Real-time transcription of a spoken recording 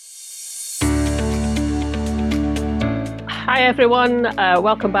Hi everyone,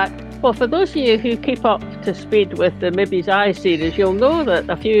 welcome back. Well, for those of you who keep up to speed with the Mibby's Eye series, you'll know that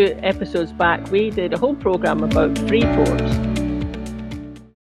a few episodes back we did a whole programme about Freeports.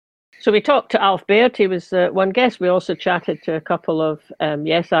 So we talked to Alf Baird, he was one guest. We also chatted to a couple of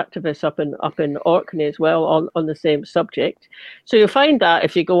Yes activists up in Orkney as well on the same subject. So you'll find that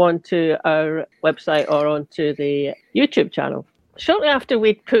if you go onto our website or onto the YouTube channel. Shortly after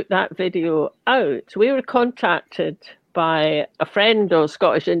we'd put that video out, we were contacted by a friend of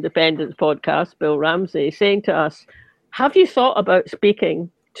Scottish Independence podcast, Bill Ramsey, saying to us, have you thought about speaking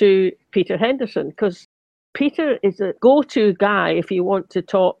to Peter Henderson? Because Peter is a go-to guy if you want to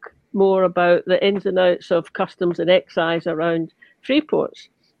talk more about the ins and outs of customs and excise around Freeports.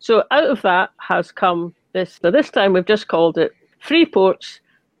 So out of that has come this. So this time we've just called it Freeports,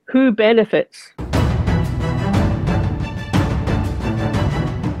 Who Benefits?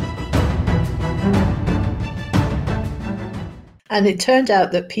 And it turned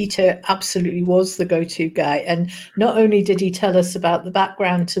out that Peter absolutely was the go-to guy. And not only did he tell us about the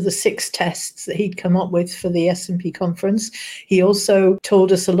background to the 6 tests that he'd come up with for the S&P conference, he also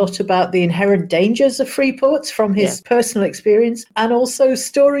told us a lot about the inherent dangers of Freeports from his personal experience, and also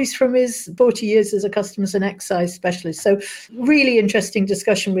stories from his 40 years as a customs and excise specialist. So really interesting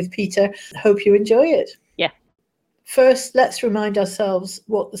discussion with Peter. Hope you enjoy it. Yeah. First, let's remind ourselves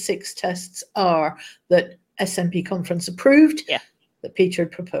what the 6 tests are that S&P conference approved, that Peter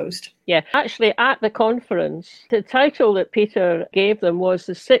had proposed. Yeah, actually at the conference, the title that Peter gave them was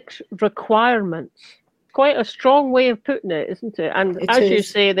the 6 requirements. Quite a strong way of putting it, isn't it? And you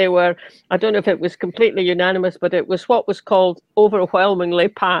say, they were, I don't know if it was completely unanimous, but it was what was called overwhelmingly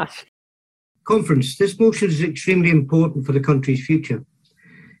passed. Conference, this motion is extremely important for the country's future.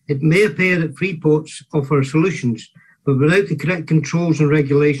 It may appear that Freeports offer solutions, but without the correct controls and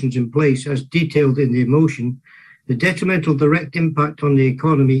regulations in place as detailed in the motion, the detrimental direct impact on the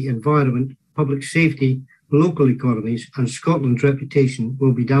economy, environment, public safety, local economies and Scotland's reputation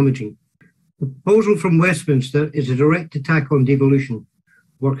will be damaging. The proposal from Westminster is a direct attack on devolution,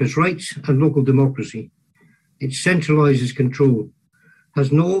 workers' rights and local democracy. It centralises control,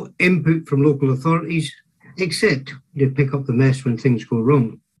 has no input from local authorities, except they pick up the mess when things go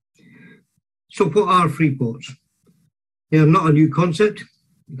wrong. So what are Freeports? They are not a new concept.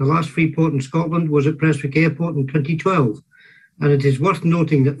 The last Freeport in Scotland was at Prestwick Airport in 2012, and it is worth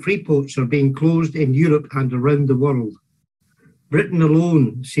noting that Freeports are being closed in Europe and around the world. Britain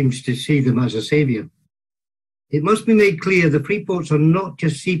alone seems to see them as a saviour. It must be made clear that Freeports are not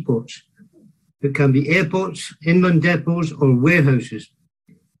just seaports, but can be airports, inland depots or warehouses.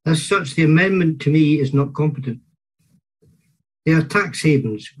 As such, the amendment to me is not competent. They are tax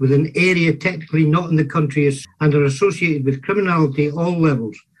havens with an area technically not in the country and are associated with criminality at all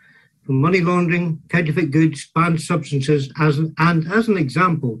levels, from money laundering, counterfeit goods, banned substances, as an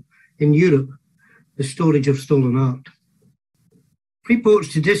example, in Europe, the storage of stolen art.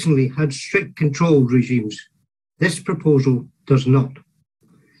 Freeports traditionally had strict control regimes. This proposal does not.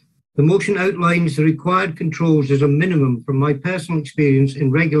 The motion outlines the required controls as a minimum from my personal experience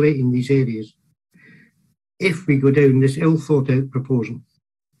in regulating these areas, if we go down this ill-thought-out proposal.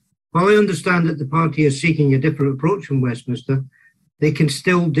 While I understand that the party is seeking a different approach from Westminster, they can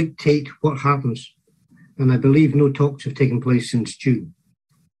still dictate what happens, and I believe no talks have taken place since June.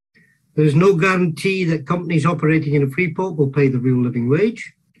 There is no guarantee that companies operating in a Freeport will pay the real living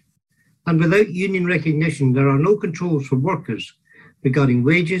wage, and without union recognition, there are no controls for workers regarding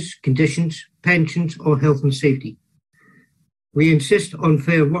wages, conditions, pensions, or health and safety. We insist on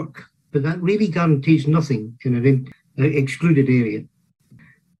fair work, but that really guarantees nothing in an excluded area.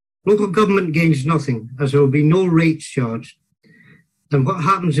 Local government gains nothing, as there will be no rates charged. And what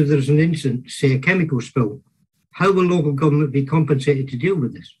happens if there's an incident, say a chemical spill? How will local government be compensated to deal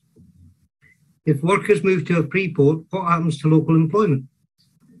with this? If workers move to a Freeport, what happens to local employment?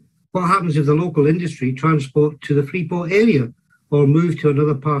 What happens if the local industry transport to the Freeport area or move to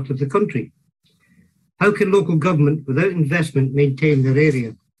another part of the country? How can local government, without investment, maintain their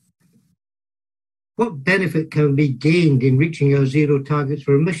area? What benefit can be gained in reaching our zero targets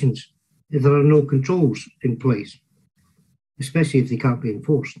for emissions if there are no controls in place, especially if they can't be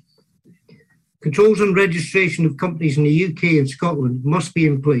enforced? Controls on registration of companies in the UK and Scotland must be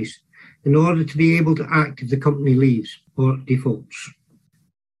in place in order to be able to act if the company leaves or defaults.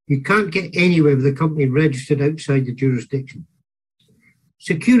 You can't get anywhere with a company registered outside the jurisdiction.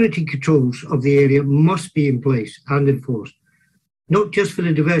 Security controls of the area must be in place and enforced, not just for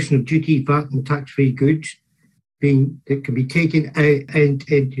the diversion of duty, VAT and tax-free goods that can be taken out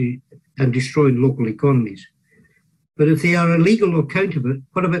into and destroyed local economies. But if they are illegal or counterfeit,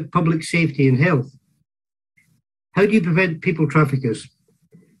 what about public safety and health? How do you prevent people traffickers?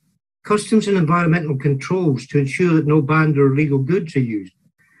 Customs and environmental controls to ensure that no banned or illegal goods are used.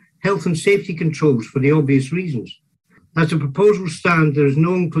 Health and safety controls for the obvious reasons. As the proposals stand, there is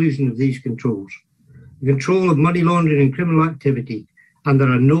no inclusion of these controls. The control of money laundering and criminal activity, and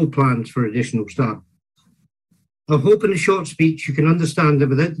there are no plans for additional staff. I hope in a short speech you can understand that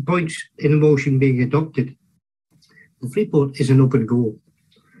without the points in the motion being adopted, the Freeport is an open goal.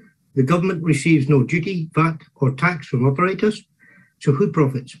 The government receives no duty, VAT or tax from operators, so who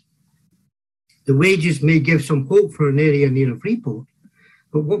profits? The wages may give some hope for an area near a Freeport,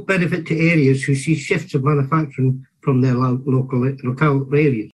 but what benefit to areas who see shifts of manufacturing from their local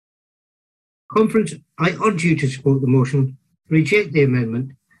areas? Conference, I urge you to support the motion, reject the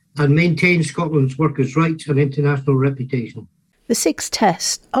amendment, and maintain Scotland's workers' rights and international reputation. The 6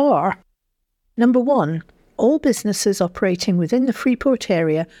 tests are: number 1, all businesses operating within the Freeport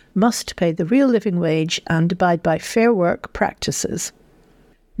area must pay the real living wage and abide by fair work practices.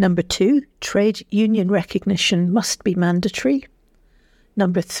 Number 2, trade union recognition must be mandatory.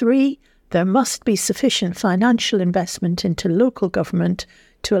 Number 3, there must be sufficient financial investment into local government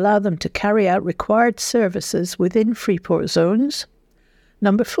to allow them to carry out required services within Freeport zones.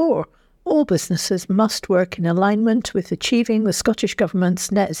 Number 4, all businesses must work in alignment with achieving the Scottish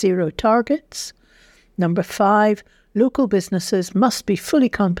Government's net zero targets. Number 5, local businesses must be fully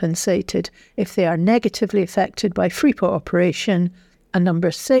compensated if they are negatively affected by Freeport operation. And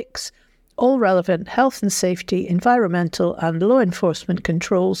number 6, all relevant health and safety, environmental and law enforcement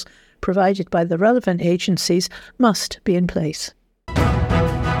controls provided by the relevant agencies must be in place.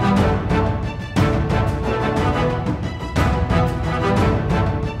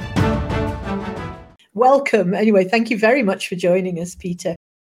 Welcome. Anyway, thank you very much for joining us, Peter.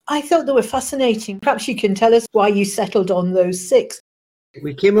 I thought they were fascinating. Perhaps you can tell us why you settled on those 6.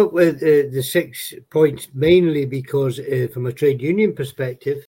 We came up with the 6 points mainly because from a trade union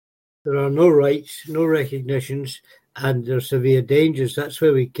perspective, there are no rights, no recognitions, and there are severe dangers. That's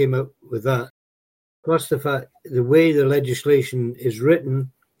where we came up with that. Plus the fact, the way the legislation is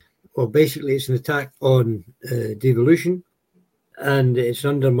written, well, basically it's an attack on devolution, and it's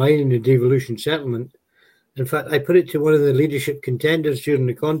undermining the devolution settlement. In fact, I put it to one of the leadership contenders during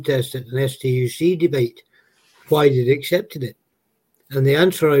the contest at an STUC debate, why they accepted it. And the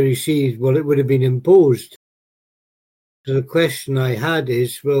answer I received, well, it would have been imposed. So the question I had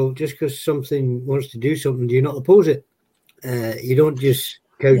is, well, just because something wants to do something, do you not oppose it? You don't just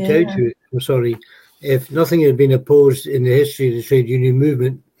kowtow to it. I'm sorry. If nothing had been opposed in the history of the trade union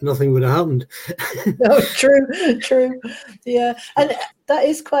movement, nothing would have happened. No, true. Yeah. And that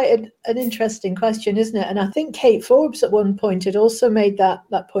is quite an interesting question, isn't it? And I think Kate Forbes at one point had also made that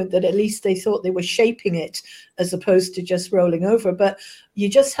point that at least they thought they were shaping it as opposed to just rolling over. But you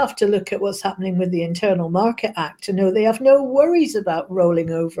just have to look at what's happening with the Internal Market Act to know they have no worries about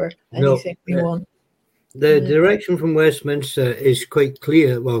rolling over anything we want. The direction from Westminster is quite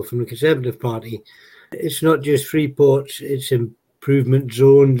clear, well, from the Conservative Party. It's not just Freeports, it's improvement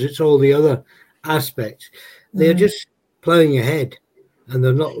zones, it's all the other aspects. They're just ploughing ahead and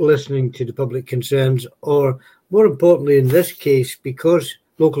they're not listening to the public concerns, or more importantly in this case, because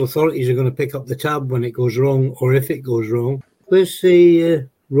local authorities are going to pick up the tab when it goes wrong or if it goes wrong. Where's the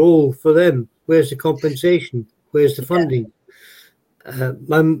role for them? Where's the compensation? Where's the funding?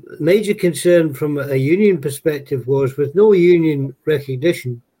 My major concern from a union perspective was, with no union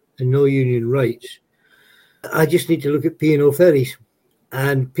recognition and no union rights, I just need to look at P&O ferries.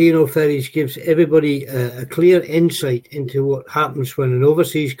 And P&O ferries gives everybody a clear insight into what happens when an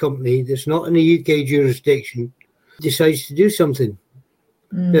overseas company that's not in the UK jurisdiction decides to do something.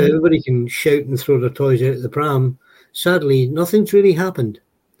 Now, everybody can shout and throw their toys out of the pram. Sadly, nothing's really happened.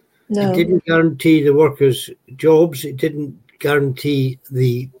 No. It didn't guarantee the workers jobs. It didn't guarantee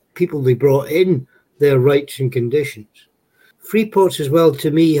the people they brought in their rights and conditions. Freeports as well,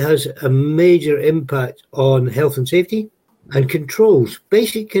 to me, has a major impact on health and safety and controls,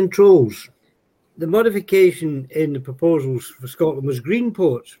 basic controls. The modification in the proposals for Scotland was green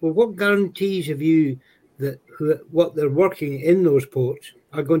ports. Well, what guarantees have you that what they're working in those ports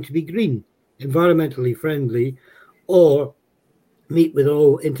are going to be green, environmentally friendly, or meet with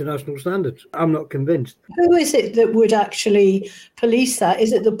all international standards? I'm not convinced. Who is it that would actually police that?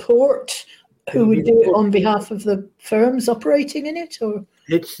 Is it the port who would do it on behalf of the firms operating in it, or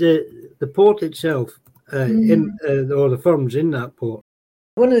it's the port itself, or the firms in that port?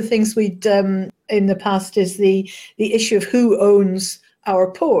 One of the things we'd in the past is the issue of who owns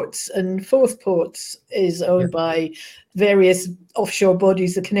our ports, and Forth Ports is owned by various offshore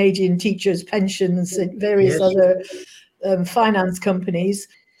bodies, the Canadian Teachers Pensions and various other finance companies.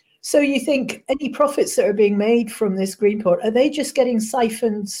 So you think any profits that are being made from this green port, are they just getting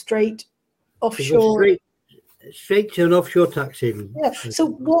siphoned straight offshore? Straight to an offshore tax haven. Yeah. So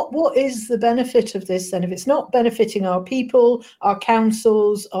what is the benefit of this then? If it's not benefiting our people, our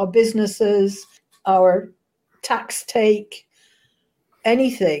councils, our businesses, our tax take,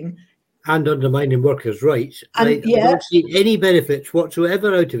 anything, And undermining workers' rights. And I don't see any benefits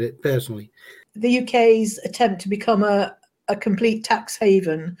whatsoever out of it, personally. the UK's attempt to become a complete tax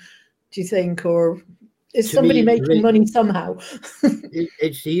haven, do you think, or is somebody making money somehow?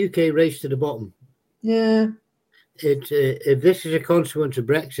 It's the UK race to the bottom. Yeah. If this is a consequence of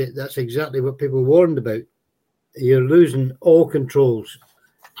Brexit, that's exactly what people warned about. You're losing all controls.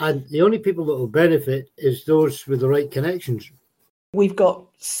 And the only people that will benefit is those with the right connections. We've got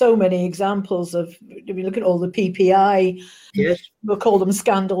so many examples of, if you look at all the PPI, yes, we'll call them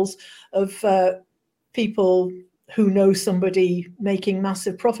scandals, of people who know somebody making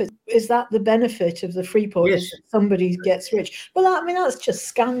massive profits. Is that the benefit of the Freeport? Yes. Is that somebody gets rich? Well, I mean, that's just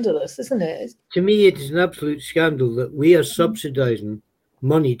scandalous, isn't it? To me, it is an absolute scandal that we are subsidising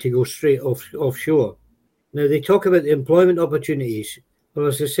money to go straight offshore. Now, they talk about the employment opportunities. Well,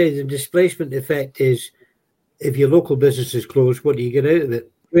 as I say, the displacement effect is, if your local business is closed, what do you get out of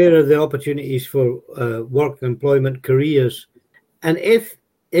it? Where are the opportunities for work, employment, careers? And if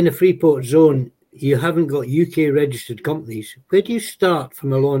in a Freeport zone you haven't got UK registered companies, where do you start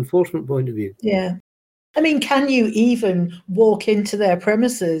from a law enforcement point of view? Yeah. I mean, can you even walk into their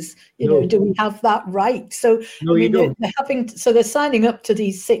premises? No. Do we have that right? So no, you don't. They're signing up to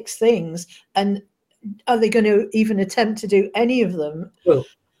these 6 things, and are they going to even attempt to do any of them? Well,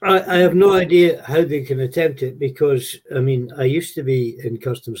 I have no idea how they can attempt it, because, I mean, I used to be in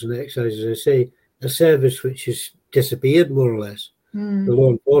Customs and Excise, as I say, a service which has disappeared more or less, the law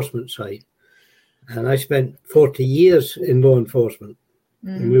enforcement side. And I spent 40 years in law enforcement,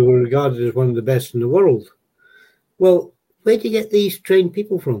 and we were regarded as one of the best in the world. Well, where do you get these trained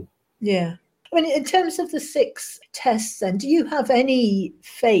people from? Yeah. I mean, in terms of the 6 tests, then, do you have any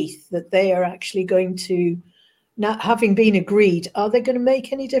faith that they are actually going to, now having been agreed, are they going to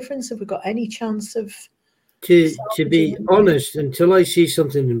make any difference? Have we got any chance of? To be honest, until I see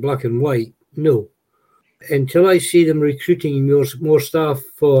something in black and white, no. Until I see them recruiting more staff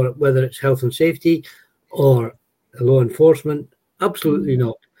for whether it's health and safety or law enforcement, absolutely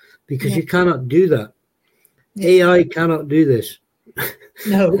not, because you cannot do that. AI cannot do this.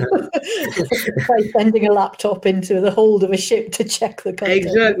 No. By sending a laptop into the hold of a ship to check the content.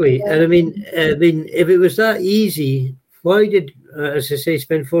 Exactly. Yeah. And I mean, if it was that easy, why did, as I say,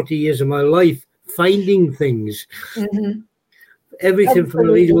 spend 40 years of my life finding things? Everything from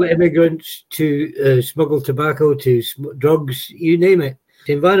illegal immigrants to smuggled tobacco to drugs, you name it.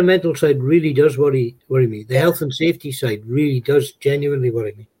 The environmental side really does worry me. The health and safety side really does genuinely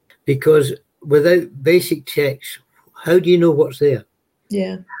worry me. Because without basic checks, how do you know what's there?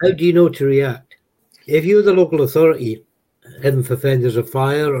 Yeah. How do you know to react? If you're the local authority, heaven forfend there's a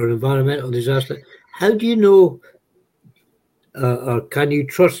fire or an environmental disaster, how do you know, or can you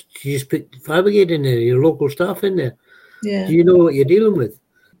trust to just put fire brigade in there, your local staff in there? Yeah. Do you know what you're dealing with?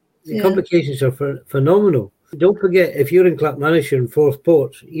 The complications are phenomenal. Don't forget, if you're in Clackmannanshire and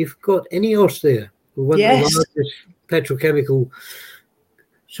Freeports, you've got INEOS there, one of the largest petrochemical.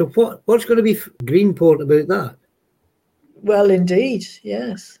 So what's going to be Greenport about that? Well, indeed,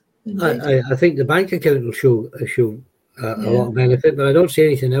 yes. Indeed. I think the bank account will show a lot of benefit, but I don't see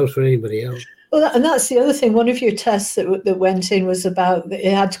anything else for anybody else. Well, and that's the other thing. One of your tests that went in was about that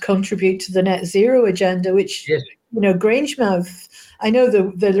it had to contribute to the net zero agenda, which, Grangemouth, I know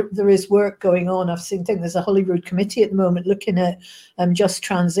there is work going on. I think there's a Holyrood committee at the moment looking at just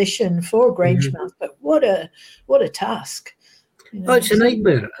transition for Grangemouth, but what a task. Oh, it's a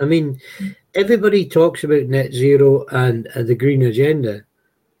nightmare. I mean, everybody talks about net zero and the green agenda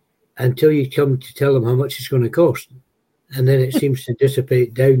until you come to tell them how much it's going to cost. And then it seems to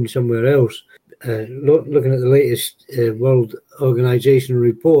dissipate down somewhere else. Looking at the latest World Organization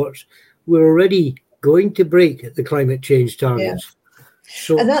reports, we're already going to break the climate change targets. Yeah.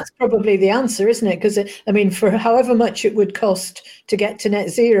 So, and that's probably the answer, isn't it? Because, I mean, for however much it would cost to get to net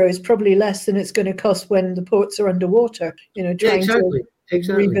zero is probably less than it's going to cost when the ports are underwater, trying to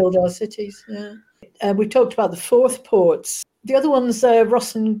rebuild our cities. Yeah. We talked about the 4th ports. The other one's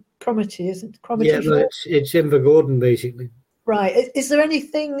Ross and Cromarty, isn't it? Cromarty? Yeah, no, it's Invergordon, basically. Right. Is there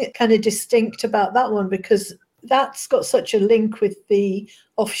anything kind of distinct about that one? Because that's got such a link with the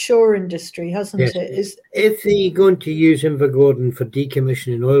offshore industry, hasn't it? If they're going to use Invergordon for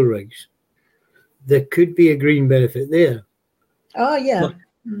decommissioning oil rigs, there could be a green benefit there. Oh, yeah. But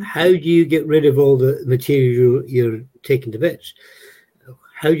how do you get rid of all the material you're taking to bits?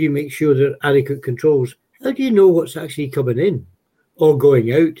 How do you make sure there are adequate controls? How do you know what's actually coming in or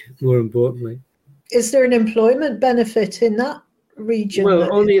going out, more importantly? Is there an employment benefit in that region?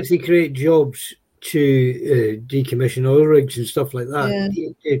 Well, only if they create jobs to decommission oil rigs and stuff like that. Yeah.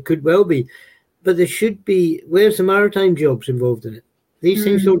 It could well be. But there should be, where's the maritime jobs involved in it? These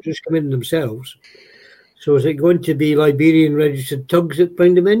things don't just come in themselves. So is it going to be Liberian registered tugs that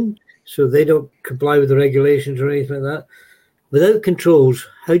bring them in so they don't comply with the regulations or anything like that? Without controls,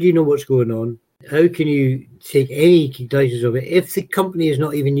 how do you know what's going on? How can you take any guidance of it? If the company is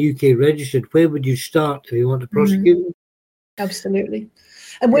not even UK registered, where would you start if you want to prosecute them? Absolutely.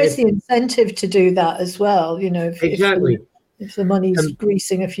 And where's the incentive to do that as well? You know, Exactly. If the money's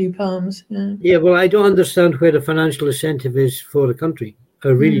greasing a few palms. Yeah, well, I don't understand where the financial incentive is for the country. I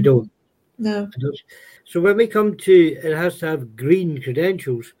really don't. No. So when we come to it has to have green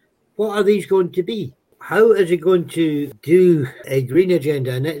credentials, what are these going to be? How is it going to do a green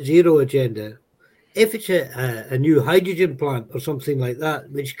agenda, a net zero agenda? If it's a new hydrogen plant or something like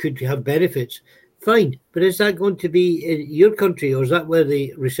that, which could have benefits, fine. But is that going to be in your country, or is that where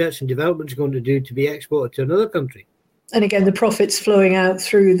the research and development is going to do to be exported to another country? And again, the profits flowing out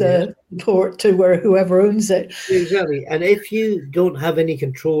through the port to where whoever owns it. Exactly. And if you don't have any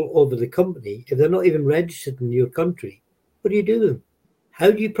control over the company, if they're not even registered in your country, what do you do with them?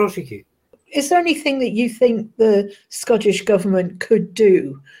 How do you prosecute? Is there anything that you think the Scottish government could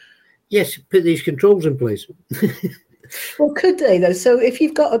do? Yes, put these controls in place. Well, could they though? So if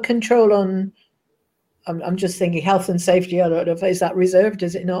you've got a control on, I'm just thinking health and safety. I don't know if is that reserved,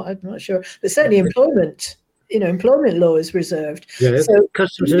 is it not? I'm not sure. But certainly employment. You know, employment law is reserved. Yeah, so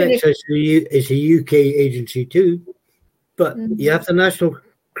Customs and Excise is a UK agency too, but you have the National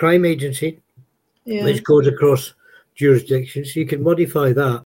Crime Agency, which goes across jurisdictions. So you can modify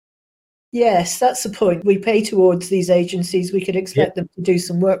that. Yes, that's the point. We pay towards these agencies. We could expect them to do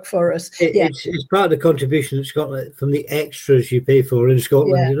some work for us. It's part of the contribution that Scotland from the extras you pay for in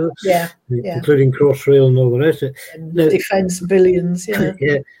Scotland, you know, including Crossrail and all the rest of it. And defence billions,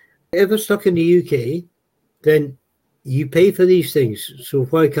 If it's stuck in the UK, then you pay for these things. So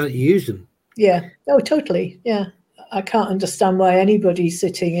why can't you use them? Yeah. Oh, totally. Yeah. I can't understand why anybody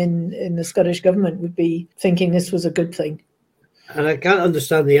sitting in the Scottish government would be thinking this was a good thing. And I can't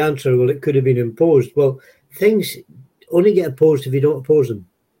understand the answer, well, it could have been imposed. Well, things only get imposed if you don't oppose them.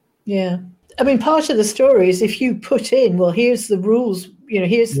 Yeah. I mean, part of the story is if you put in, well, here's the rules, you know,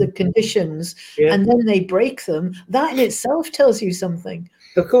 here's the conditions, and then they break them, that in itself tells you something.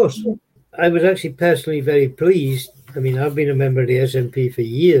 Of course. I was actually personally very pleased. I mean, I've been a member of the SNP for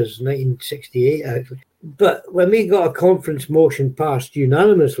years, 1968 actually. But when we got a conference motion passed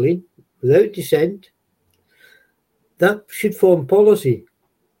unanimously, without dissent, that should form policy.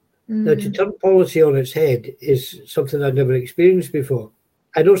 Now, to turn policy on its head is something I'd never experienced before.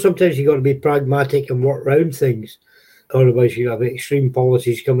 I know sometimes you've got to be pragmatic and work around things, otherwise you have extreme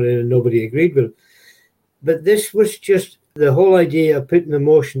policies coming in and nobody agreed with them. But this was just the whole idea of putting the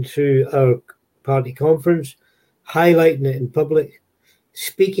motion through our party conference, highlighting it in public,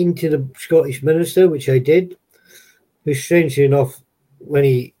 speaking to the Scottish minister, which I did, who strangely enough, when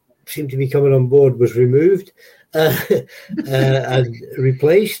he seemed to be coming on board, was removed and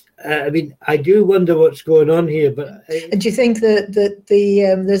replaced. I mean, I do wonder what's going on here. But and do you think that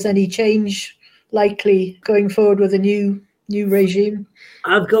there's any change likely going forward with a new regime?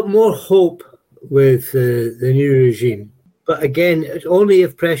 I've got more hope with the new regime. But again, it's only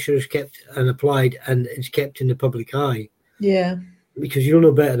if pressure is kept and applied and it's kept in the public eye. Yeah. Because you'll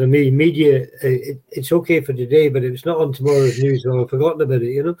know better than me. Media, it's okay for today, but if it's not on tomorrow's news, I'll have forgotten about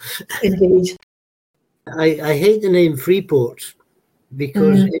it, you know? Indeed. I hate the name Freeports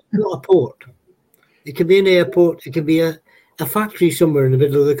because it's not a port. It can be an airport. It can be a factory somewhere in the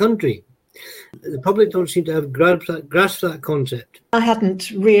middle of the country. The public don't seem to have grasped that concept. I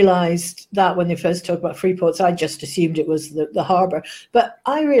hadn't realised that when they first talked about Freeports. I just assumed it was the harbour. But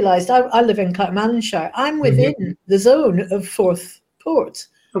I realised I live in Clackmannanshire. I'm within the zone of Forth Port.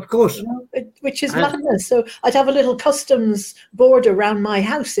 Of course. You know, which is madness. So I'd have a little customs border around my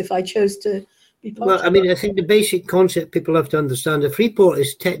house if I chose to be part Well, I mean, I think the basic concept people have to understand, a Freeport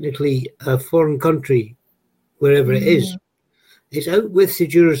is technically a foreign country, wherever it is. It's out with the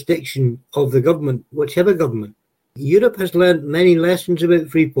jurisdiction of the government, whichever government. Europe has learned many lessons about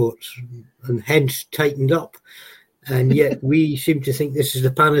Freeports and hence tightened up. And yet we seem to think this is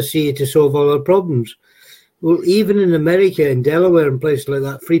the panacea to solve all our problems. Well, even in America, in Delaware and places like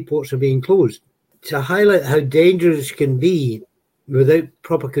that, Freeports are being closed. To highlight how dangerous it can be without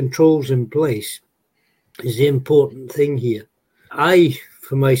proper controls in place is the important thing here. I,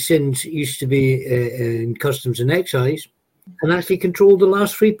 for my sins, used to be in Customs and Excise. and actually controlled the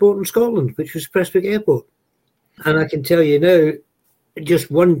last Freeport in Scotland, which was Prestwick Airport. And I can tell you now,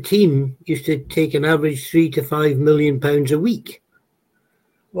 just one team used to take an average £3 to £5 million a week.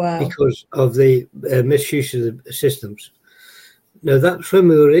 Wow. Because of the misuse of the systems. Now, that's when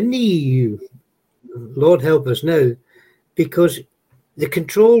we were in the EU. Lord help us now, because the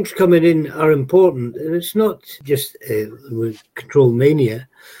controls coming in are important. And it's not just control mania.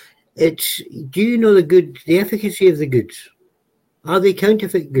 It's, do you know the efficacy of the goods? Are they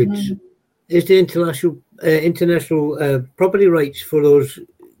counterfeit goods? Is the international property rights for those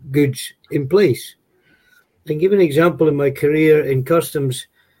goods in place? And give an example in my career in customs,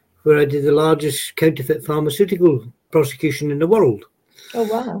 where I did the largest counterfeit pharmaceutical prosecution in the world. Oh,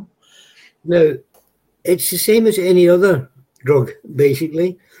 wow. Now, it's the same as any other drug,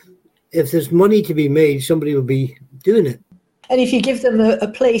 basically. If there's money to be made, somebody will be doing it. And if you give them a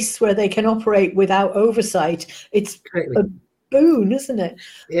place where they can operate without oversight, it's a boon, isn't it?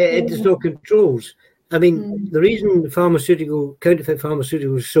 Yeah, there's no controls. I mean, the reason counterfeit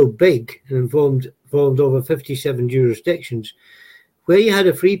pharmaceuticals was so big and involved over 57 jurisdictions, where you had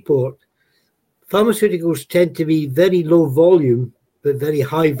a Freeport, pharmaceuticals tend to be very low volume, but very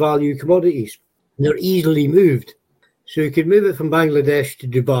high value commodities. They're easily moved. So you could move it from Bangladesh to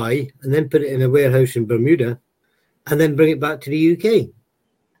Dubai and then put it in a warehouse in Bermuda and then bring it back to the UK.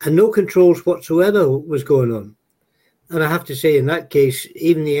 And no controls whatsoever was going on. And I have to say, in that case,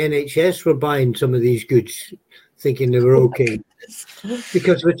 even the NHS were buying some of these goods, thinking they were okay,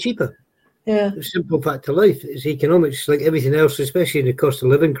 because they were cheaper. Yeah. The simple fact of life is economics, like everything else, especially in the cost of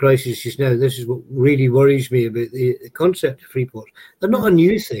living crisis just now. This is what really worries me about the concept of Freeports. They're not a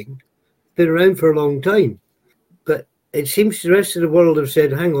new thing. Been around for a long time. But it seems the rest of the world have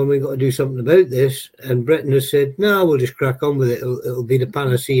said, hang on, we've got to do something about this. And Britain has said, no, we'll just crack on with it. It'll be the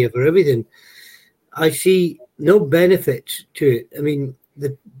panacea for everything. I see no benefits to it. I mean,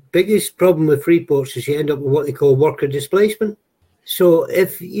 the biggest problem with Freeports is you end up with what they call worker displacement. So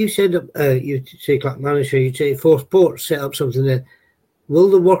if you set up, you say Clark Manager, you'd say Forth Ports set up something there, will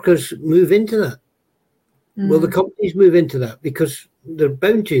the workers move into that? Will the companies move into that? Because they're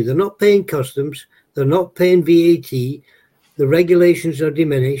bound to. They're not paying customs. They're not paying VAT. The regulations are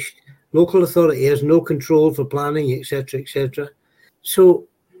diminished. Local authority has no control for planning, etc., etc. So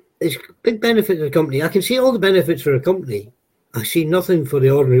it's a big benefit to the company. I can see all the benefits for a company. I see nothing for the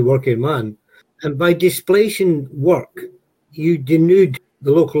ordinary working man. And by displacing work, you denude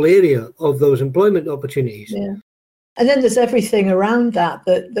the local area of those employment opportunities. Yeah. And then there's everything around that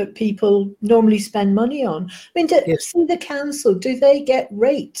people normally spend money on. I mean, see the council, do they get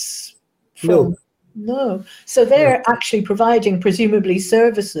rates from? No. So they're actually providing, presumably,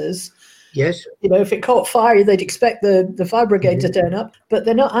 services. Yes. You know, if it caught fire, they'd expect the fire brigade to turn up, but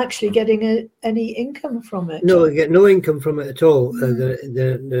they're not actually getting any income from it. No, they get no income from it at all.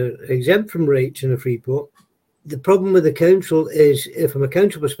 They're exempt from rates in a Freeport. The problem with the council is, from a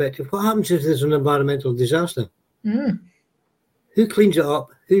council perspective, what happens if there's an environmental disaster? Who cleans it up?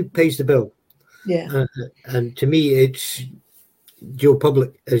 Who pays the bill? Yeah. And to me, it's Joe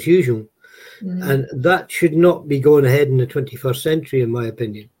Public as usual. And that should not be going ahead in the 21st century, in my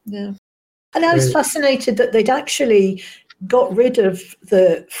opinion. Yeah. And I was fascinated that they'd actually got rid of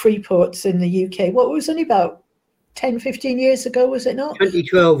the Freeports in the UK. What was only about 10, 15 years ago, was it not?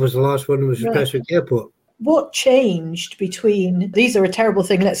 2012 was the last one, was Prestwick Airport. What changed between these are a terrible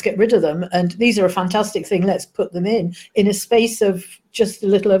thing, let's get rid of them, and these are a fantastic thing, let's put them in a space of just a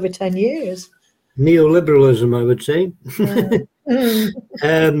little over 10 years? Neoliberalism, I would say.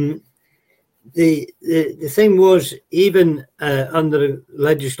 The thing was, even under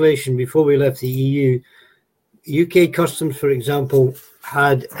legislation before we left the EU, UK Customs, for example,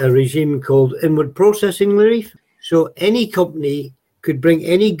 had a regime called inward processing relief. So any company could bring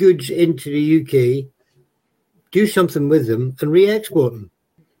any goods into the UK, do something with them, and re-export them.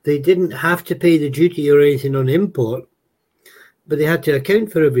 They didn't have to pay the duty or anything on import, but they had to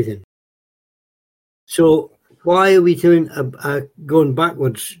account for everything. So why are we doing going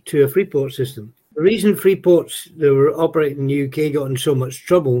backwards to a Freeport system? The reason Freeports that were operating in the UK got in so much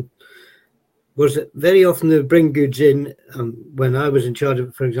trouble was that very often they would bring goods in. When I was in charge of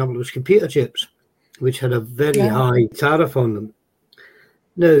it, for example, it was computer chips, which had a very high tariff on them.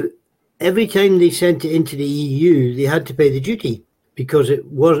 Now, every time they sent it into the EU, they had to pay the duty because it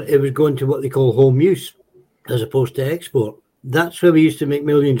was going to what they call home use as opposed to export. That's where we used to make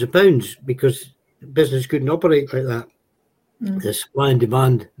millions of pounds, because business couldn't operate like that. The supply and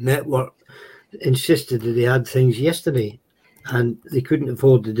demand network insisted that they had things yesterday, and they couldn't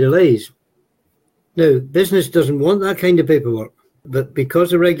afford the delays. Now, business doesn't want that kind of paperwork. But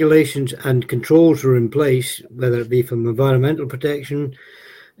because the regulations and controls were in place, whether it be from environmental protection,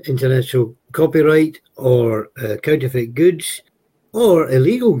 intellectual copyright, or counterfeit goods, or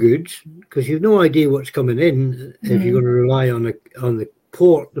illegal goods, because you've no idea what's coming in if you're going to rely on the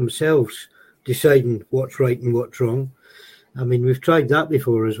port themselves deciding what's right and what's wrong. I mean, we've tried that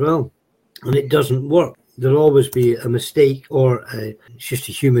before as well, and it doesn't work. There'll always be a mistake, or it's just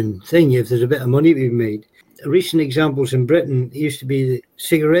a human thing if there's a bit of money to be made. Recent examples in Britain used to be the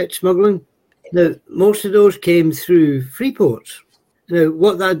cigarette smuggling. Now, most of those came through Freeports. Now,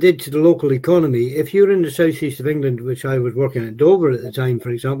 what that did to the local economy, if you're in the southeast of England, which I was working at Dover at the time, for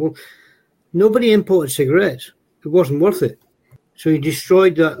example, nobody imported cigarettes. It wasn't worth it. So you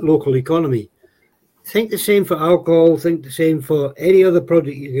destroyed that local economy. Think the same for alcohol, think the same for any other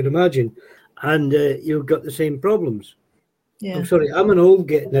product you can imagine, and you've got the same problems. Yeah. I'm sorry, I'm an old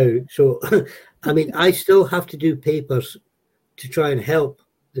git now, so I mean, I still have to do papers to try and help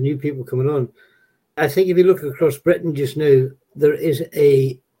the new people coming on. I think if you look across Britain just now, there is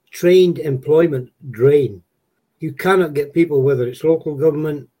a trained employment drain. You cannot get people, whether it's local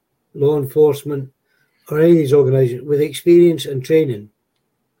government, law enforcement, or any of these organisations, with experience and training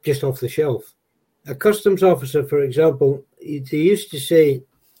just off the shelf. A customs officer, for example, they used to say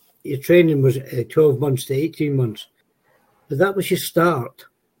your training was 12 months to 18 months. But that was your start.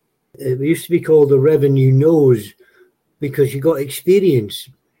 It used to be called the revenue nose because you got experience.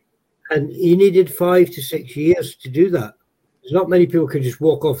 And you needed 5 to 6 years to do that. There's not many people could just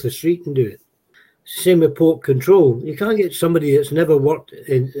walk off the street and do it. Same with port control. You can't get somebody that's never worked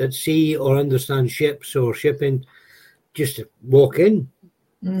at sea or understands ships or shipping just to walk in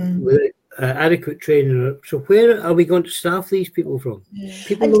with adequate training. So where are we going to staff these people from? Yeah.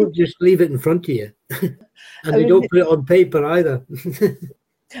 People don't just leave it in front of you. And they don't put it on paper either.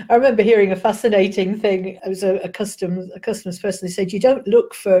 I remember hearing a fascinating thing. I was a customs person. They said, you don't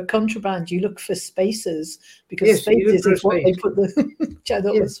look for contraband, you look for spaces, because spaces is what they put which I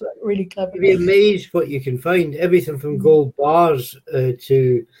thought was really clever. You'd be amazed what you can find. Everything from gold bars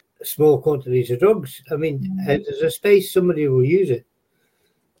to small quantities of drugs. I mean, if there's a space, somebody will use it.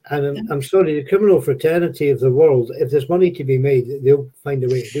 And I'm sorry, the criminal fraternity of the world, if there's money to be made, they'll find a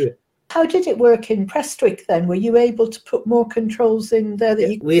way to do it. How did it work in Prestwick then? Were you able to put more controls in there?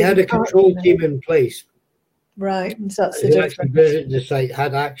 We had a control team in place. Right, so that's the difference. Actually visited the site,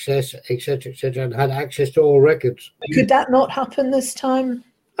 had access, etc., and had access to all records. Could that not happen this time?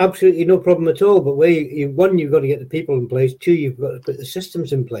 Absolutely no problem at all. But one, you've got to get the people in place. Two, you've got to put the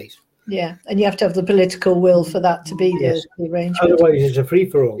systems in place. Yeah, and you have to have the political will for that to be the arrangement. Otherwise, it's a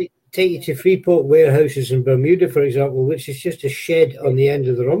free-for-all. Take you to Freeport warehouses in Bermuda, for example, which is just a shed on the end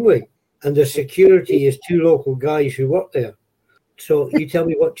of the runway. And the security is 2 local guys who work there. So you tell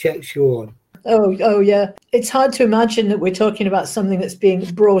me what checks go on. Oh, yeah. It's hard to imagine that we're talking about something that's being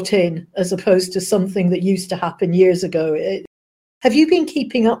brought in as opposed to something that used to happen years ago. Have you been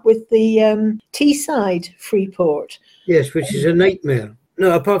keeping up with the Teesside Freeport? Yes, which is a nightmare.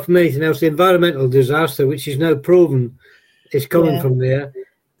 No, apart from anything else, the environmental disaster, which is now proven, is coming from there.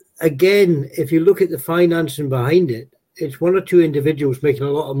 Again, if you look at the financing behind it, it's 1 or 2 individuals making a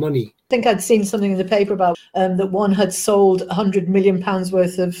lot of money. I think I'd seen something in the paper about that one had sold £100 million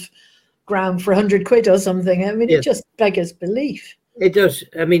worth of ground for 100 quid or something. I mean, it just beggars belief. It does.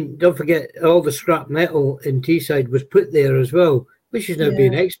 I mean, don't forget, all the scrap metal in Teesside was put there as well, which is now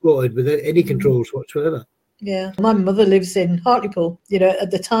being exported without any controls whatsoever. Yeah. My mother lives in Hartlepool. You know,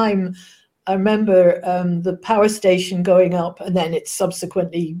 at the time, I remember the power station going up and then it's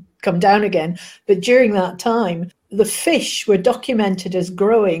subsequently come down again. But during that time, the fish were documented as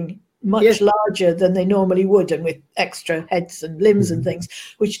growing much larger than they normally would, and with extra heads and limbs and things,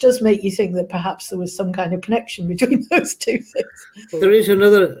 which does make you think that perhaps there was some kind of connection between those two things. There is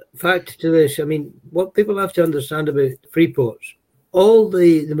another fact to this. I mean, what people have to understand about Freeports, all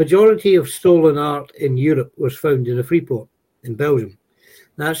the majority of stolen art in Europe was found in a Freeport in Belgium.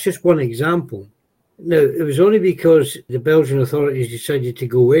 That's just one example. Now, it was only because the Belgian authorities decided to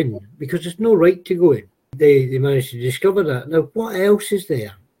go in, because there's no right to go in. They managed to discover that. Now, what else is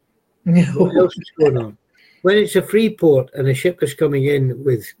there? What else is going on? When it's a free port and a ship is coming in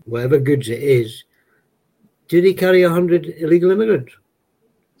with whatever goods it is, do they carry 100 illegal immigrants?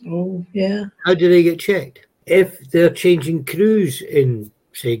 Oh, yeah. How do they get checked? If they're changing crews in,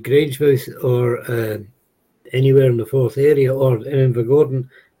 say, Grangemouth or anywhere in the Forth area or in Invergordon,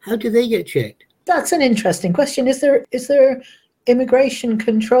 how do they get checked? That's an interesting question. Is there immigration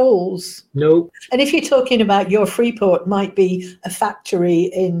controls? No. And if you're talking about your Freeport might be a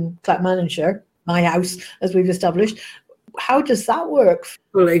factory in Clackmannanshire, my house, as we've established, how does that work?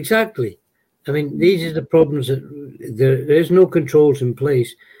 Well, exactly. I mean, these are the problems that there is no controls in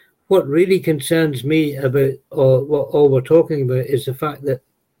place. What really concerns me about what all we're talking about is the fact that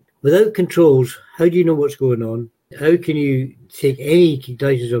without controls, how do you know what's going on? How can you take any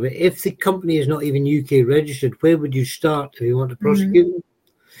guidance of it? If the company is not even UK registered, where would you start if you want to prosecute them?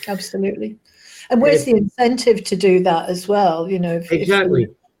 Absolutely. And where's the incentive to do that as well? You know, Exactly.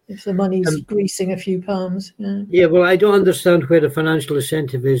 If the money's greasing a few palms. Yeah, well, I don't understand where the financial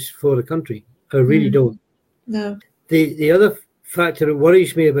incentive is for the country. I really don't. No. The other factor that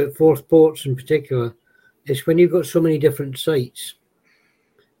worries me about Freeports in particular is when you've got so many different sites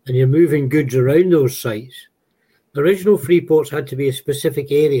and you're moving goods around those sites. Original Freeports had to be a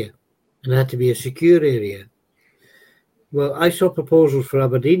specific area and had to be a secure area. Well, I saw proposals for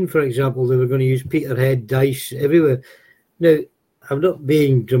Aberdeen, for example. They were going to use Peterhead, Dice, everywhere. Now, I'm not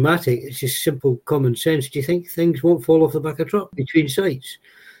being dramatic. It's just simple common sense. Do you think things won't fall off the back of a truck between sites?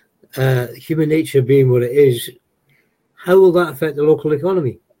 Human nature being what it is, how will that affect the local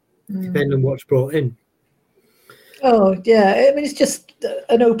economy, depending on what's brought in? Oh, yeah. I mean, it's just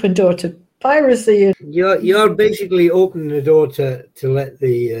an open door to piracy. You're basically opening the door to let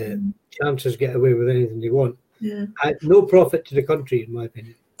the chancers get away with anything they want. Yeah. No profit to the country, in my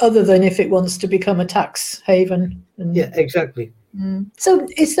opinion. Other than if it wants to become a tax haven. Yeah, exactly. So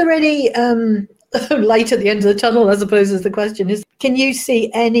is there any light at the end of the tunnel, I suppose, is the question. Can you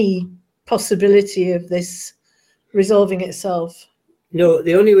see any possibility of this resolving itself? No,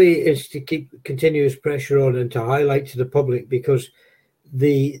 the only way is to keep continuous pressure on and to highlight to the public, because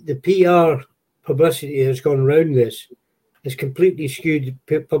the PR publicity that's gone around this has completely skewed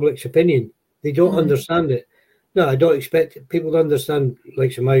the public's opinion. They don't understand it. No, I don't expect people to understand,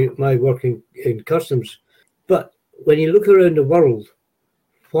 like my work in customs. But when you look around the world,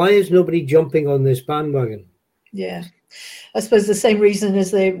 why is nobody jumping on this bandwagon? Yeah. I suppose the same reason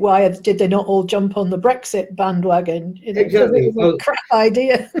as why did they not all jump on the Brexit bandwagon? Exactly. It was a crap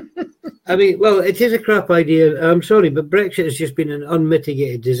idea. I mean, well, it is a crap idea. I'm sorry, but Brexit has just been an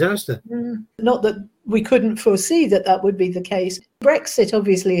unmitigated disaster. Not that we couldn't foresee that would be the case. Brexit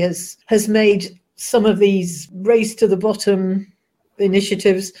obviously has made some of these race to the bottom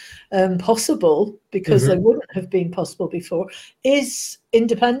initiatives possible, because they wouldn't have been possible before. Is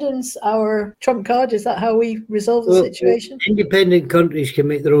independence our trump card? Is that how we resolve the situation? Independent countries can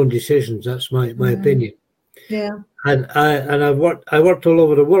make their own decisions. That's my opinion. Yeah. And I worked all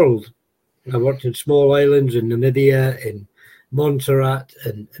over the world. I worked in small islands in Namibia, in Montserrat,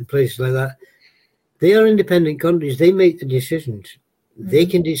 and places like that. They are independent countries. They make the decisions. They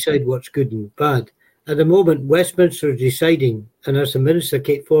can decide what's good and bad. At the moment, Westminster is deciding, and as the Minister,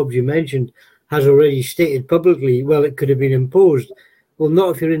 Kate Forbes, you mentioned, has already stated publicly, well, it could have been imposed. Well,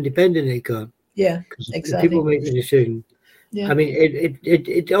 not if you're independent, it can't. Yeah, exactly. People make the decision. Yeah. I mean,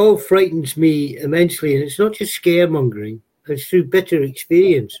 it all frightens me immensely, and it's not just scaremongering. It's through bitter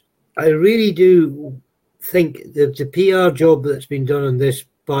experience. I really do think that the PR job that's been done on this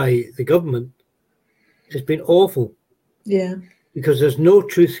by the government has been awful. Yeah. Because there's no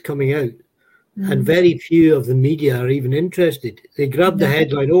truth coming out. And very few of the media are even interested. They grab the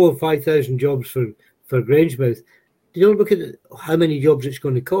headline, 5,000 jobs for Grangemouth. They don't look at how many jobs it's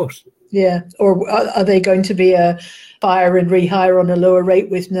going to cost. Yeah. Or are they going to be a fire and rehire on a lower rate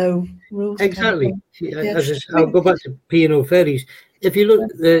with no rules? Exactly. I'll go back to P&O ferries. If you look,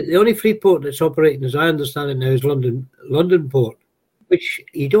 the only free port that's operating, as I understand it now, is London Port, which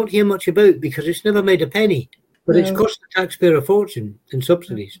you don't hear much about because it's never made a penny. But it's cost the taxpayer a fortune in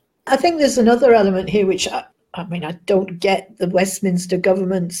subsidies. I think there's another element here, which I mean, I don't get the Westminster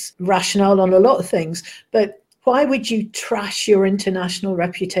government's rationale on a lot of things, but why would you trash your international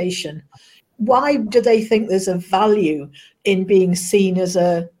reputation? Why do they think there's a value in being seen as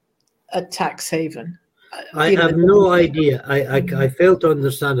a tax haven? I have no idea. I fail to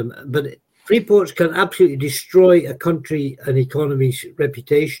understand them. But Freeports can absolutely destroy a country and economy's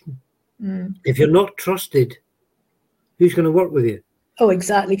reputation. If you're not trusted, who's going to work with you? Oh,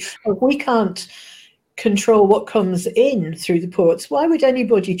 exactly. If we can't control what comes in through the ports, why would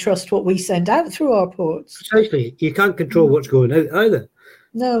anybody trust what we send out through our ports? Precisely. You can't control what's going out either.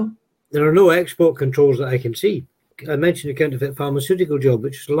 No. There are no export controls that I can see. I mentioned the counterfeit pharmaceutical job,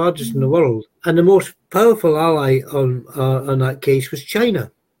 which is the largest in the world. And the most powerful ally on that case was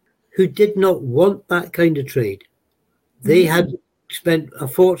China, who did not want that kind of trade. They had spent a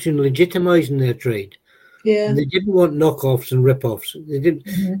fortune legitimising their trade. Yeah. And they didn't want knockoffs and rip-offs. They didn't.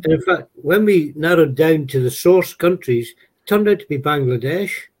 And in fact, when we narrowed down to the source countries, it turned out to be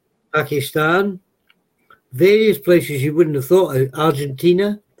Bangladesh, Pakistan, various places you wouldn't have thought of,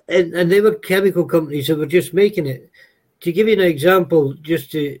 Argentina, and they were chemical companies that were just making it. to give you an example,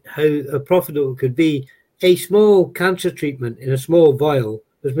 just to how profitable it could be, a small cancer treatment in a small vial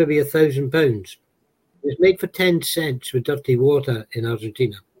was maybe £1,000. It was made for 10 cents with dirty water in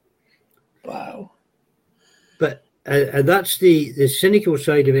Argentina. Wow. But and that's the cynical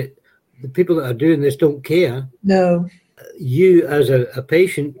side of it. The people that are doing this don't care. No. You, as a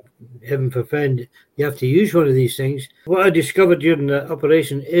patient, heaven forfend, you have to use one of these things. What I discovered during the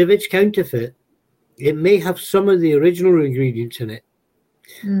operation, if it's counterfeit, it may have some of the original ingredients in it.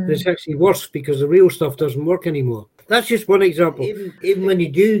 But it's actually worse because the real stuff doesn't work anymore. That's just one example. Even when you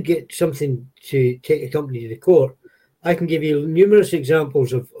do get something to take a company to the court, I can give you numerous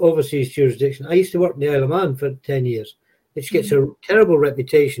examples of overseas jurisdiction. I used to work in the Isle of Man for 10 years, which gets a terrible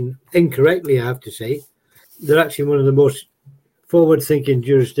reputation, incorrectly, I have to say. They're actually one of the most forward-thinking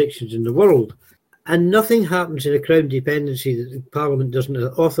jurisdictions in the world. And nothing happens in a Crown dependency that the Parliament doesn't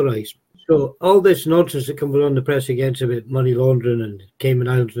authorise. So all this nonsense that comes on the press against about money laundering and Cayman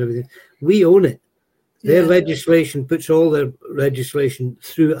Islands and everything, we own it. Their legislation puts all their legislation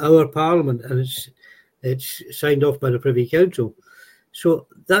through our Parliament, and it's signed off by the Privy Council. So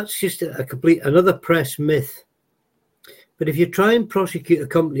that's just a complete another press myth. But if you try and prosecute a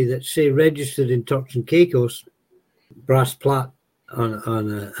company that's, say, registered in Turks and Caicos, brass plat on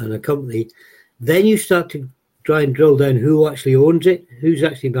a company, then you start to try and drill down who actually owns it, who's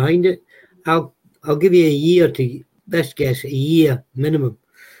actually behind it. I'll give you a year to, best guess, a year minimum.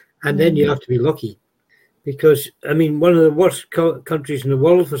 And then you have to be lucky. Because, I mean, one of the worst countries in the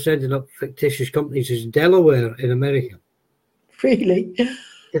world for setting up fictitious companies is Delaware in America. Really?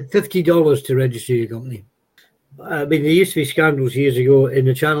 It's $50 to register your company. I mean, there used to be scandals years ago in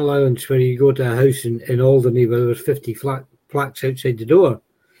the Channel Islands where you go to a house in Alderney where there was 50 plaques outside the door.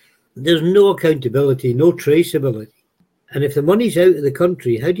 There's no accountability, no traceability. And if the money's out of the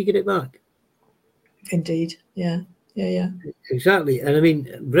country, how do you get it back? Indeed, yeah. Exactly. And I mean,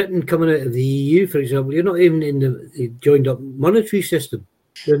 Britain coming out of the EU, for example, you're not even in the joined up monetary system.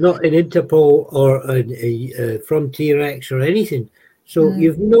 You're not in Interpol or a Frontier X or anything. So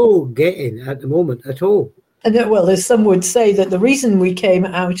you've no getting at the moment at all. And well, as some would say, that the reason we came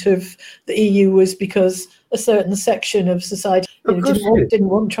out of the EU was because a certain section of society didn't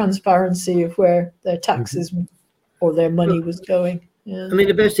want transparency of where their taxes or their money was going. Yeah. I mean,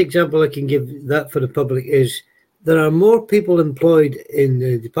 the best example I can give that for the public is there are more people employed in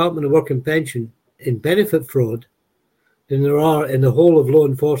the Department of Work and Pension in benefit fraud than there are in the whole of law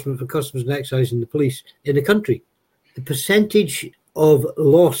enforcement for customs and excise and the police in the country. The percentage of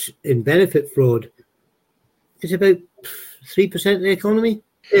loss in benefit fraud is about 3% of the economy.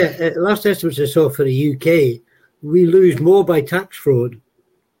 Yeah, last estimates I saw for the UK, we lose more by tax fraud,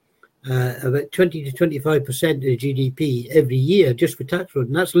 about 20 to 25% of the GDP every year just for tax fraud,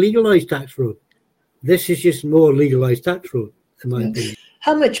 and that's legalised tax fraud. This is just more legalised tax fraud, in my opinion.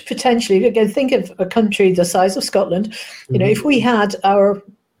 How much potentially, again, think of a country the size of Scotland, you know, if we had our,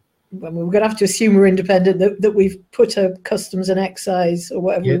 we're going to have to assume we're independent, that we've put a customs and excise or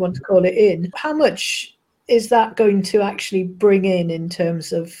whatever we want to call it in, how much is that going to actually bring in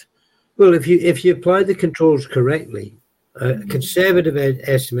terms of? Well, if you apply the controls correctly, a conservative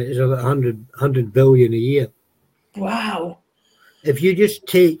estimate is about 100 billion a year. Wow. If you just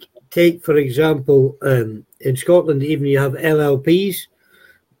take for example, in Scotland, even you have LLPs,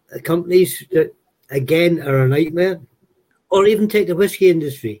 companies that again are a nightmare, or even take the whiskey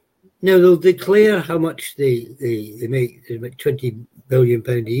industry. Now they'll declare how much they make, about £20 billion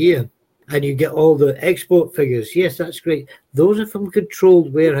a year, and you get all the export figures. Yes, that's great. Those are from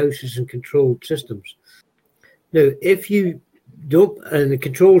controlled warehouses and controlled systems. Now, if you don't, and the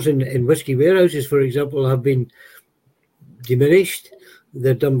controls in whiskey warehouses, for example, have been diminished.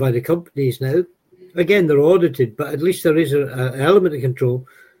 They're done by the companies now. Again, they're audited, but at least there is an element of control.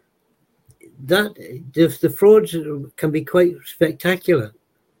 That the frauds can be quite spectacular.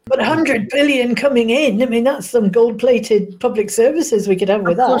 But 100 billion coming in, I mean, that's some gold-plated public services we could have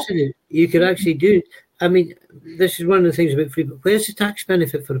with that. Of course it is. You could actually do it. I mean, this is one of the things about Freeports. Where's the tax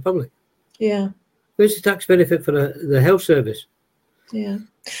benefit for the public? Yeah. Where's the tax benefit for the health service? Yeah.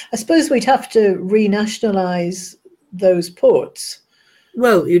 I suppose we'd have to renationalise those ports.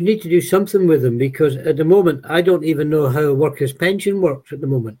 Well, you need to do something with them, because at the moment, I don't even know how a worker's pension works at the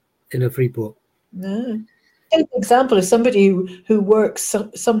moment in a Freeport. No. An example of somebody who works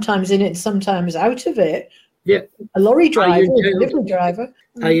sometimes in it, sometimes out of it. Yeah. A lorry driver, a delivery driver.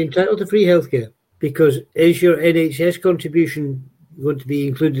 Are you entitled to free healthcare? Because is your NHS contribution going to be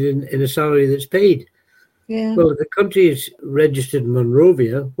included in a salary that's paid? Yeah. Well, if the country is registered in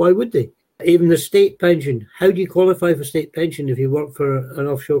Monrovia, why would they? Even the state pension, how do you qualify for state pension if you work for an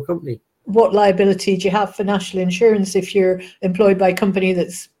offshore company? what liability do you have for national insurance if you're employed by a company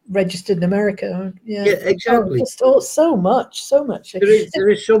that's registered in America? Yeah, exactly. So much. There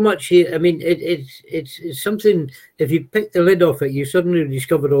is so much here. I mean, it's something. If you pick the lid off it, you suddenly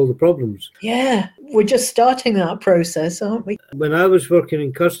discovered all the problems. Yeah, we're just starting that process, aren't we? When I was working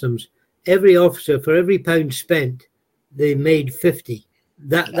in customs, every officer, for every £1 spent, they made 50.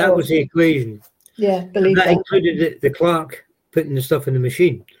 That was the equation. Yeah, believe that. That included the clerk putting the stuff in the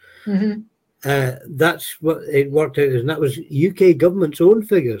machine. Mm-hmm. That's what it worked out as, and that was UK government's own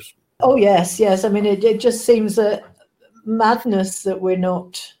figures. Oh, yes. I mean, it just seems a madness that we're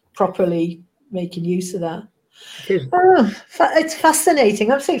not properly making use of that. It's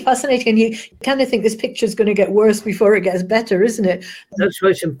fascinating, absolutely fascinating. And you kind of think this picture is going to get worse before it gets better, isn't it? That's why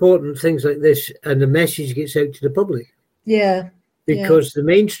it's important, things like this, and the message gets out to the public. Yeah. Because the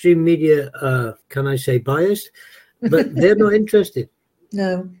mainstream media, can I say biased, but they're not interested.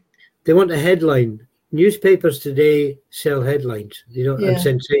 No. They want a headline. Newspapers today sell headlines, and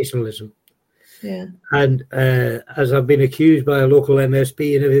sensationalism. Yeah. And as I've been accused by a local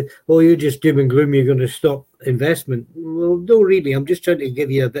MSP and everything, you're just doom and gloom, you're going to stop investment. Well, no, really. I'm just trying to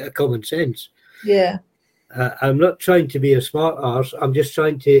give you a bit of common sense. Yeah. I'm not trying to be a smart arse. I'm just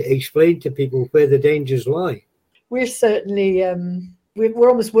trying to explain to people where the dangers lie. We're certainly we're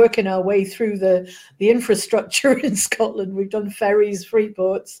almost working our way through the infrastructure in Scotland. We've done ferries,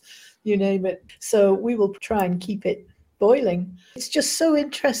 freeports, you name it. So we will try and keep it boiling. It's just so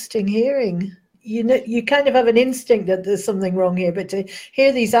interesting hearing. You kind of have an instinct that there's something wrong here, but to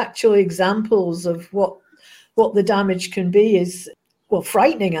hear these actual examples of what the damage can be is,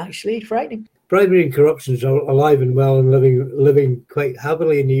 frightening, actually, frightening. Bribery and corruption is alive and well and living quite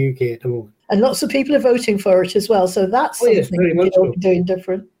happily in the UK at the moment. And lots of people are voting for it as well. So that's something we're doing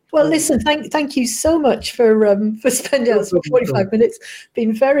different. Well, listen, thank you so much for spending out 45 minutes.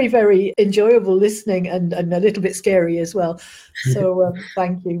 Been very, very enjoyable listening and a little bit scary as well. So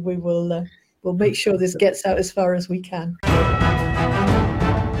thank you. We'll make sure this gets out as far as we can.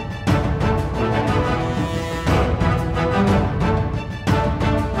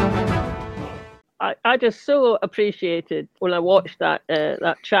 I just so appreciated when I watched that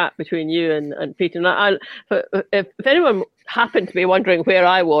chat between you and Peter. And if anyone happened to be wondering where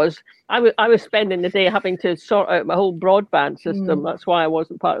I was spending the day having to sort out my whole broadband system. That's why I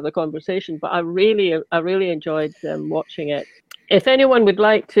wasn't part of the conversation. But I really enjoyed watching it. If anyone would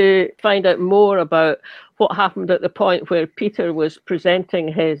like to find out more about what happened at the point where Peter was presenting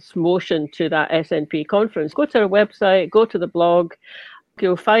his motion to that SNP conference, go to our website, go to the blog.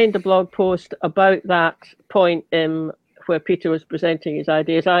 You'll find a blog post about that point where Peter was presenting his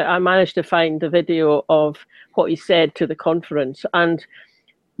ideas. I managed to find the video of what he said to the conference, and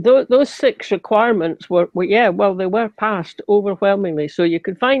those 6 requirements were they were passed overwhelmingly. So you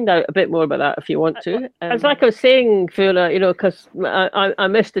can find out a bit more about that if you want to. It's like I was saying, Fiona, because I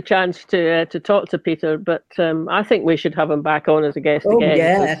missed the chance to talk to Peter, but I think we should have him back on as a guest again.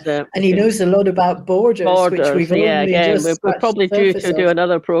 Yeah, and he knows a lot about borders, which we've only just we're probably due to do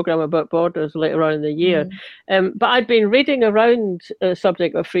another programme about borders later on in the year. But I'd been reading around the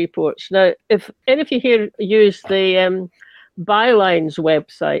subject of Freeports. Now, if any of you here use the Bylines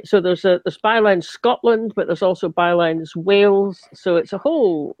website. So there's Bylines Scotland, but there's also Bylines Wales. So it's a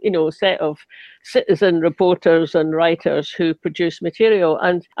whole, set of citizen reporters and writers who produce material,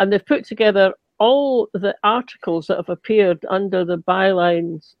 and they've put together all the articles that have appeared under the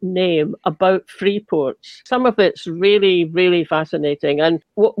Bylines name about Freeports. Some of it's really, really fascinating. And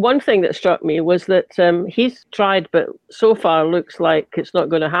one thing that struck me was that he's tried, but so far looks like it's not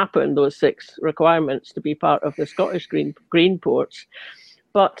going to happen, those 6 requirements to be part of the Scottish Green Ports.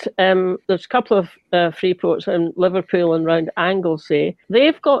 But there's a couple of Freeports in Liverpool and around Anglesey.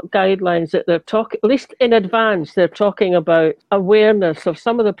 They've got guidelines that they're talking, at least in advance, they're talking about awareness of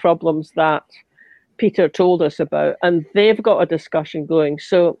some of the problems that Peter told us about, and they've got a discussion going.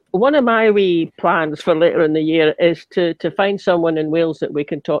 So one of my wee plans for later in the year is to find someone in Wales that we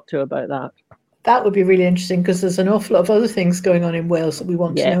can talk to about that. That would be really interesting, because there's an awful lot of other things going on in Wales that we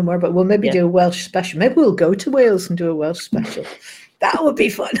want to know more about. We'll maybe do a Welsh special. Maybe we'll go to Wales and do a Welsh special. That would be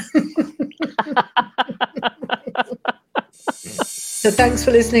fun. So thanks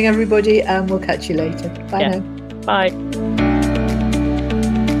for listening, everybody, and we'll catch you later. Bye now. Bye.